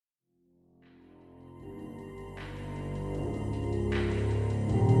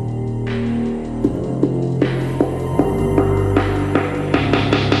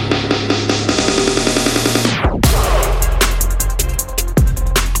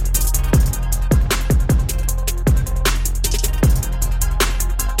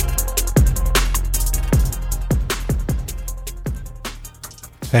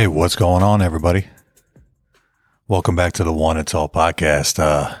Hey, what's going on, everybody? Welcome back to the One It's All podcast.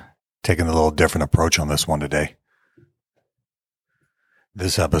 Taking a little different approach on this one today.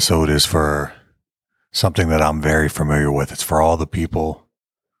 This episode is for something that I'm very familiar with. It's for all the people,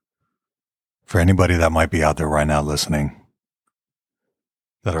 for anybody that might be out there right now listening,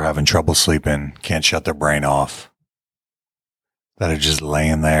 that are having trouble sleeping, can't shut their brain off, that are just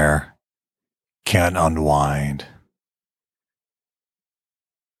laying there, can't unwind.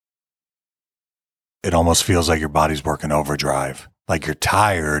 It almost feels like your body's working overdrive, like you're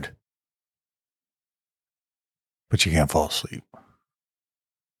tired, but you can't fall asleep.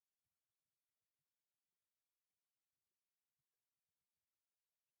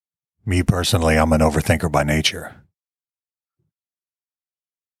 Me personally, I'm an overthinker by nature.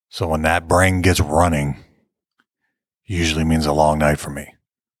 So when that brain gets running, usually means a long night for me.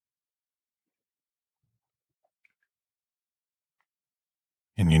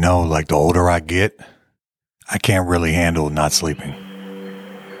 And you know, like the older I get, I can't really handle not sleeping.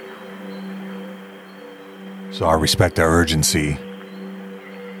 So I respect the urgency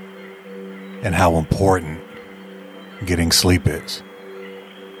and how important getting sleep is.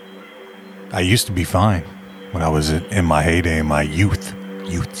 I used to be fine when I was in my heyday, in my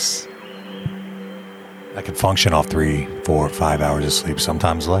youths. I could function off 3, 4, 5 hours of sleep,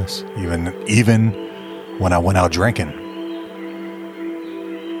 sometimes less, even when I went out drinking.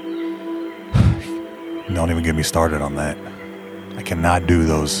 Don't even get me started on that. I cannot do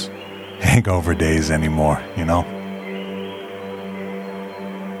those hangover days anymore, you know?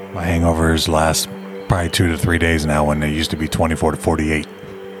 My hangovers last probably 2 to 3 days now when they used to be 24 to 48.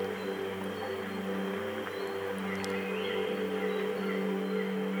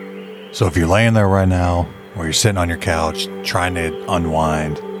 So if you're laying there right now, or you're sitting on your couch trying to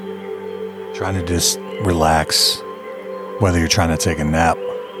unwind, trying to just relax, whether you're trying to take a nap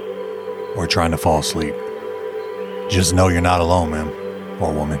or trying to fall asleep, just know you're not alone, man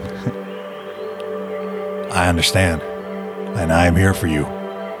or woman. I understand, and I am here for you.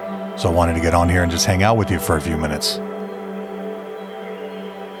 So I wanted to get on here and just hang out with you for a few minutes.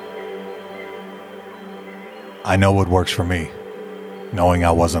 I know what works for me. Knowing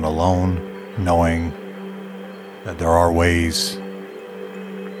I wasn't alone, knowing that there are ways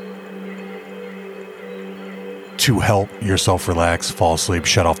to help yourself relax, fall asleep,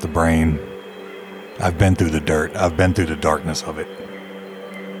 shut off the brain. I've been through the dirt. I've been through the darkness of it.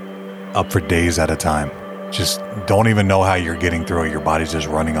 Up for days at a time. Just don't even know how you're getting through it. Your body's just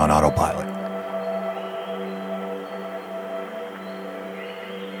running on autopilot.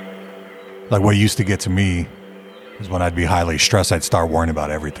 Like what used to get to me is when I'd be highly stressed, I'd start worrying about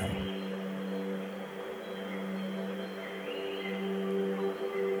everything.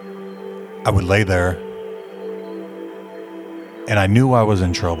 I would lay there and I knew I was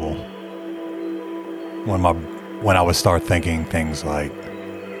in trouble when I would start thinking things like,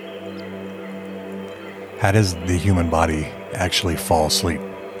 how does the human body actually fall asleep?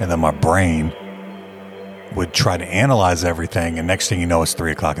 And then my brain would try to analyze everything, and next thing you know, it's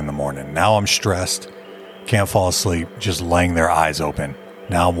 3 o'clock in the morning. Now I'm stressed, can't fall asleep, just laying there, eyes open.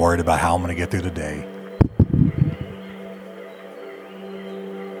 Now I'm worried about how I'm going to get through the day,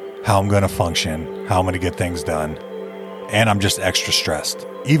 how I'm going to function, how I'm going to get things done. And I'm just extra stressed,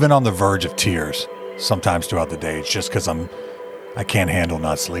 even on the verge of tears sometimes throughout the day. It's just because I can't handle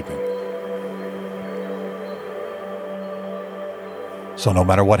not sleeping. So no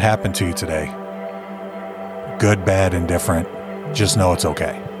matter what happened to you today, good, bad, indifferent, just know it's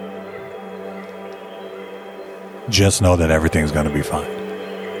okay. Just know that everything's going to be fine.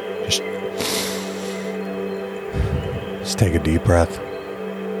 Just take a deep breath.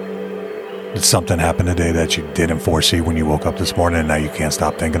 Did something happen today that you didn't foresee when you woke up this morning and now you can't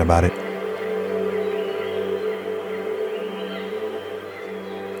stop thinking about it?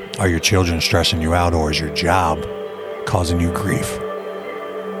 Are your children stressing you out, or is your job causing you grief?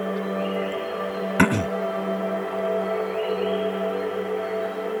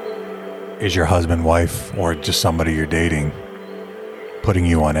 Is your husband, wife, or just somebody you're dating putting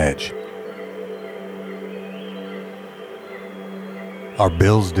you on edge? Are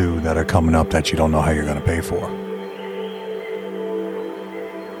bills due that are coming up that you don't know how you're going to pay for?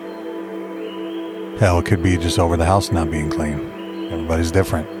 Hell, it could be just over the house not being clean. Everybody's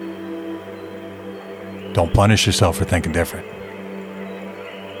different. Don't punish yourself for thinking different.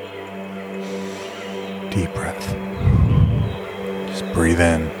 Deep breath. Just breathe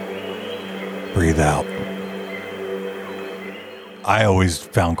in, breathe out. I always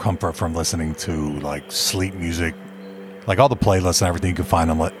found comfort from listening to like sleep music, like all the playlists and everything you can find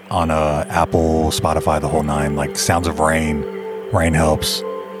on Apple, Spotify, the whole nine, like sounds of rain. Rain helps.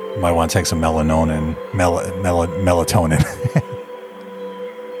 You might want to take some melatonin.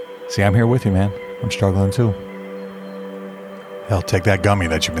 See, I'm here with you, man. I'm struggling too. Hell, take that gummy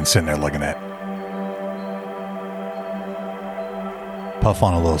that you've been sitting there looking at. Puff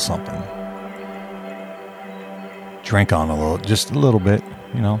on a little something. Drink on a little, just a little bit,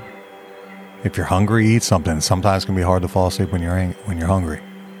 you know. If you're hungry, eat something. Sometimes it can be hard to fall asleep when you're hungry.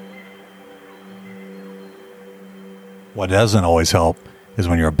 What doesn't always help is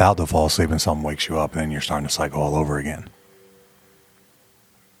when you're about to fall asleep and something wakes you up and then you're starting to cycle all over again.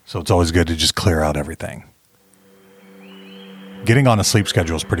 So it's always good to just clear out everything. Getting on a sleep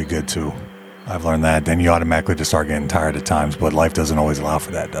schedule is pretty good too. I've learned that. Then you automatically just start getting tired at times, but life doesn't always allow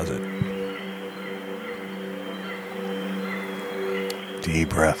for that, does it? Deep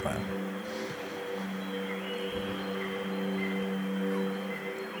breath, man.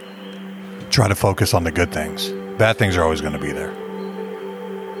 Try to focus on the good things. Bad things are always going to be there.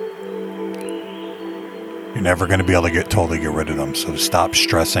 You're never going to be able to totally get rid of them, so stop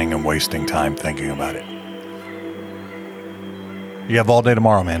stressing and wasting time thinking about it. You have all day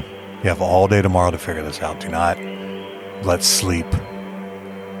tomorrow, man. You have all day tomorrow to figure this out. Do not let sleep.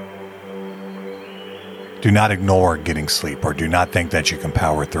 Do not ignore getting sleep, or do not think that you can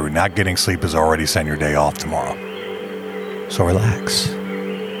power through. Not getting sleep is already send your day off tomorrow. So relax.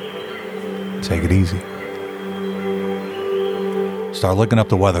 Take it easy. Start looking up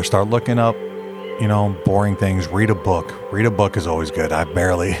the weather. Start looking up, boring things. Read a book. Read a book is always good.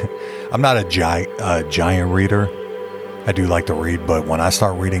 I'm not a giant reader. I do like to read, but when I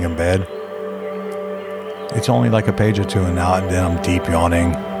start reading in bed, it's only like a page or two, and then I'm deep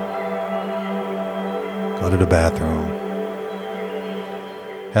yawning. Go to the bathroom.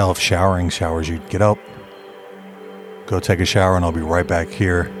 Hell, if showering showers you, get up. Go take a shower, and I'll be right back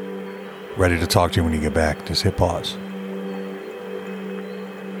here, ready to talk to you when you get back. Just hit pause.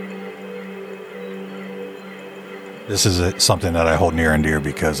 This is something that I hold near and dear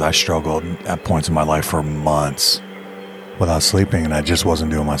because I struggled at points in my life for months without sleeping, and I just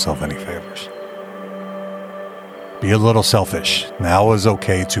wasn't doing myself any favors. Be a little selfish. Now is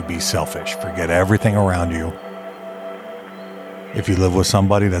okay to be selfish. Forget everything around you. If you live with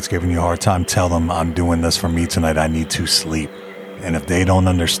somebody that's giving you a hard time, tell them, I'm doing this for me tonight. I need to sleep. And if they don't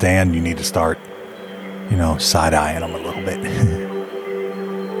understand, you need to start, side-eyeing them a little bit.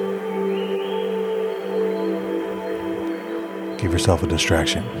 Give yourself a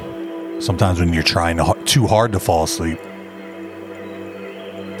distraction. Sometimes when you're trying too hard to fall asleep,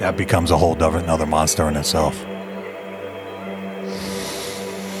 that becomes a whole other monster in itself.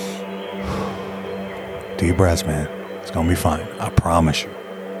 Deep breaths, man. It's going to be fine. I promise you.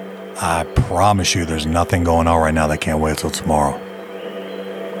 I promise you there's nothing going on right now that can't wait till tomorrow.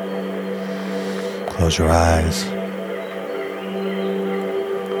 Close your eyes.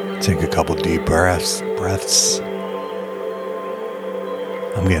 Take a couple deep breaths.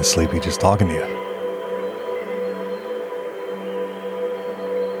 I'm getting sleepy just talking to you.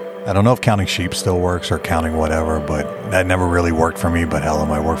 I don't know if counting sheep still works or counting whatever, but that never really worked for me, but hell, it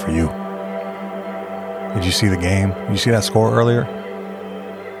might work for you. Did you see the game? Did you see that score earlier?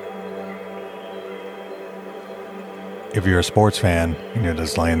 If you're a sports fan and you're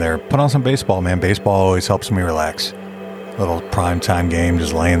just laying there, put on some baseball, man. Baseball always helps me relax. Little primetime game,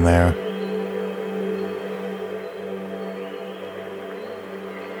 just laying there.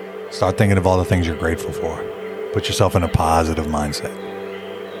 Start thinking of all the things you're grateful for. Put yourself in a positive mindset.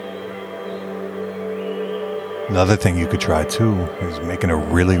 Another thing you could try too is making it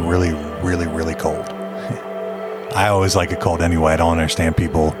really, really, really, really cold. I always like it cold anyway. I don't understand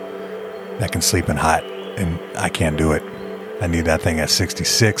people that can sleep in hot, and I can't do it. I need that thing at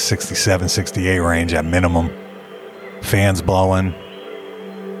 66, 67, 68 range at minimum. Fans blowing.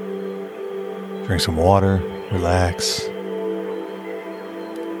 Drink some water. Relax.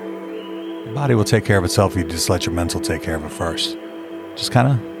 Your body will take care of itself if you just let your mental take care of it first. Just kind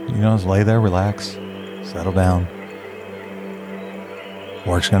of, just lay there, relax, settle down.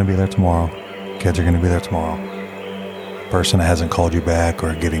 Work's going to be there tomorrow. Kids are going to be there tomorrow. Person that hasn't called you back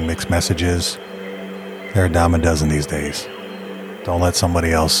or getting mixed messages, they're a dime a dozen these days. Don't let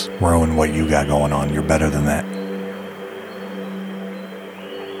somebody else ruin what you got going on. You're better than that.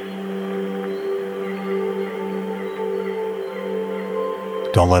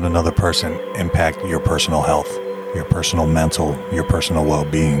 Don't let another person impact your personal health, your personal mental, your personal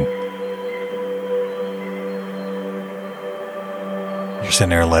well-being. You're sitting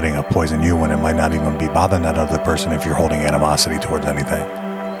there letting it poison you when it might not even be bothering that other person if you're holding animosity towards anything.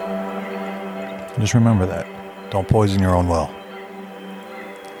 Just remember that. Don't poison your own well.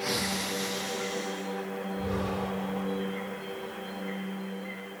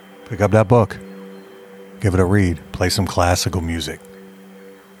 Pick up that book. Give it a read. Play some classical music.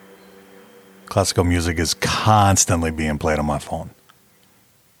 Classical music is constantly being played on my phone.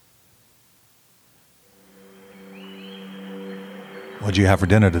 What'd you have for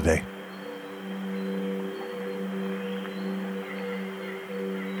dinner today?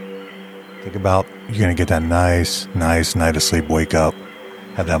 Think about you're going to get that nice night of sleep, wake up,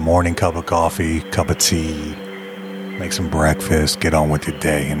 have that morning cup of coffee, cup of tea, make some breakfast, get on with your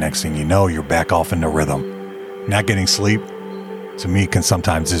day, and next thing you know, you're back off in the rhythm. Not getting sleep, to me, can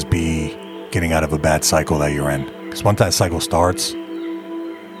sometimes just be getting out of a bad cycle that you're in. Because once that cycle starts,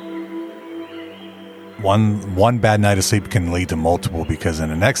 one bad night of sleep can lead to multiple, because then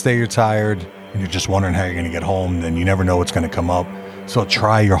the next day you're tired, and you're just wondering how you're going to get home, and you never know what's going to come up. So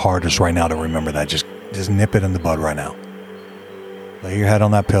try your hardest right now to remember that. Just nip it in the bud right now. Lay your head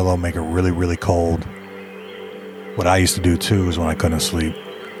on that pillow, make it really, really cold. What I used to do too is when I couldn't sleep,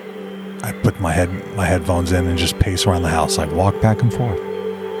 I put my headphones in and just pace around the house. Like walk back and forth.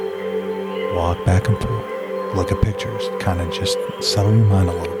 Walk back and forth. Look at pictures. Kind of just settle your mind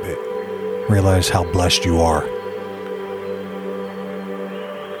a little bit. Realize how blessed you are.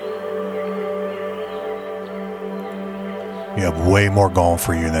 You have way more going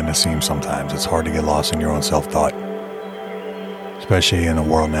for you than it seems sometimes. It's hard to get lost in your own self-thought. Especially in a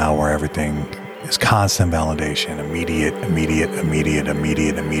world now where everything is constant validation, immediate, and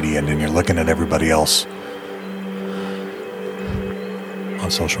you're looking at everybody else on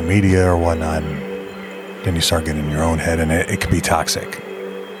social media or whatnot, and then you start getting in your own head, and it can be toxic.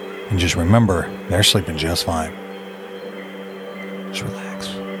 And just remember, they're sleeping just fine. Just relax.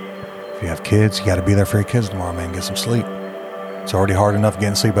 If you have kids, you got to be there for your kids tomorrow, man. Get some sleep. It's already hard enough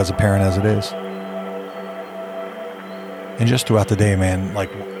getting sleep as a parent as it is. And just throughout the day, man,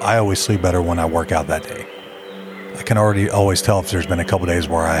 like I always sleep better when I work out that day. I can always tell if there's been a couple days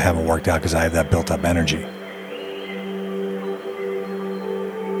where I haven't worked out because I have that built up energy.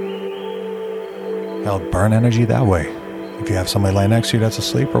 Hell, burn energy that way. If you have somebody laying next to you that's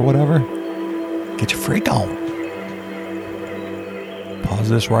asleep or whatever, get your freak on. Pause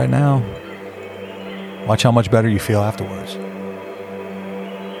this right now. Watch how much better you feel afterwards.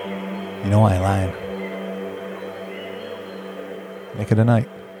 You know I ain't lying. Make it a night.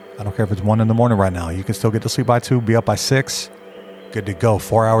 I don't care if it's 1 a.m. right now. You can still get to sleep by 2, be up by 6. Good to go.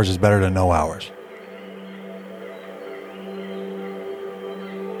 4 hours is better than no hours.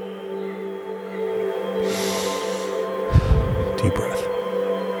 Deep breath.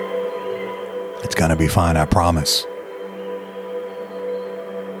 It's gonna be fine, I promise.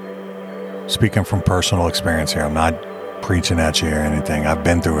 Speaking from personal experience here, I'm not preaching at you or anything. I've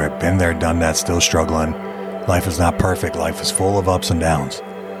been through it, been there, done that, still struggling. Life is not perfect. Life is full of ups and downs.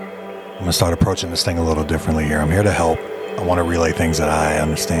 I'm going to start approaching this thing a little differently here. I'm here to help. I want to relay things that I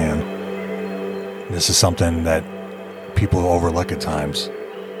understand. This is something that people overlook at times.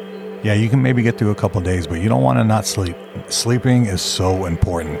 Yeah, you can maybe get through a couple of days, but you don't want to not sleep. Sleeping is so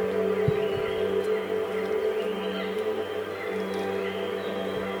important.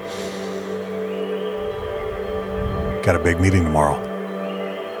 Got a big meeting tomorrow.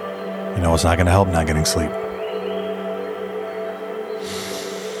 You know, it's not going to help not getting sleep.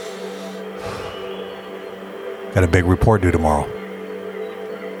 Got a big report due tomorrow.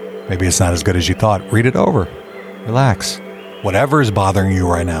 Maybe it's not as good as you thought. Read it over. Relax. Whatever is bothering you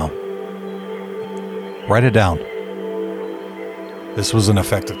right now, write it down. This was an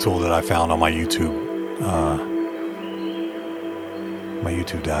effective tool that I found on my YouTube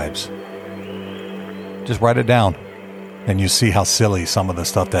dives. Just write it down, and you see how silly some of the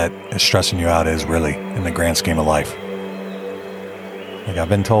stuff that is stressing you out is really in the grand scheme of life. Like I've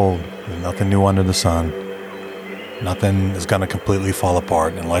been told, there's nothing new under the sun. Nothing is going to completely fall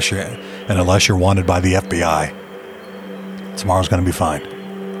apart unless you're wanted by the FBI. Tomorrow's going to be fine.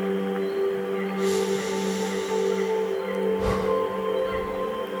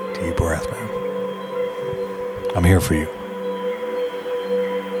 Deep breath, man. I'm here for you.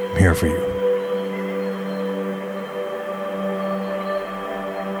 I'm here for you.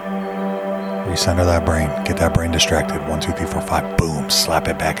 Recenter that brain. Get that brain distracted. 1, 2, 3, 4, 5. Boom. Slap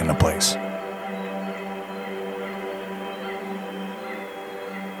it back into place.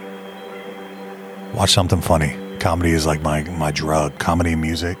 Watch something funny. Comedy is like my drug. Comedy and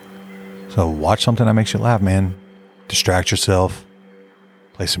music. So watch something that makes you laugh, man. Distract yourself.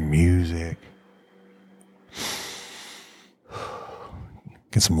 Play some music.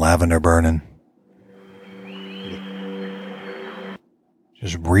 Get some lavender burning.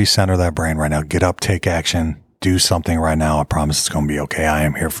 Just recenter that brain right now. Get up, take action, do something right now. I promise it's going to be okay. I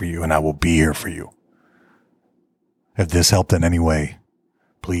am here for you, and I will be here for you. If this helped in any way,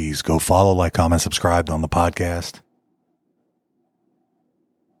 please go follow, like, comment, subscribe on the podcast.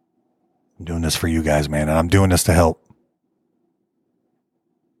 I'm doing this for you guys, man, and I'm doing this to help.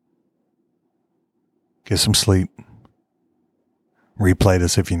 Get some sleep. Replay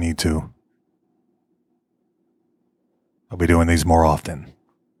this if you need to. I'll be doing these more often.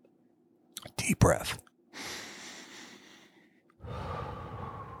 Deep breath.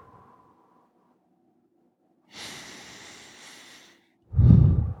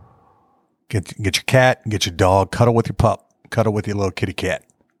 Get your cat, get your dog, cuddle with your pup, cuddle with your little kitty cat.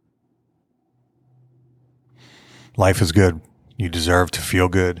 Life is good. You deserve to feel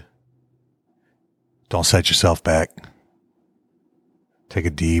good. Don't set yourself back. Take a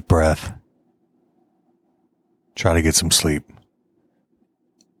deep breath. Try to get some sleep.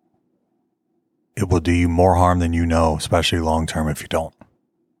 It will do you more harm than you know, especially long term if you don't.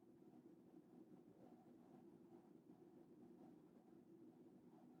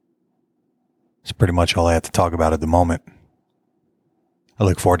 That's pretty much all I have to talk about at the moment. I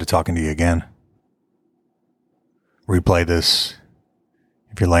look forward to talking to you again. Replay this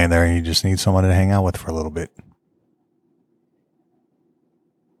if you're laying there and you just need someone to hang out with for a little bit.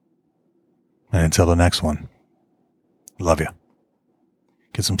 And until the next one, love you.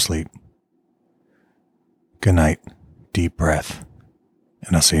 Get some sleep. Good night. Deep breath.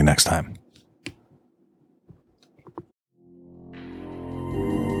 And I'll see you next time.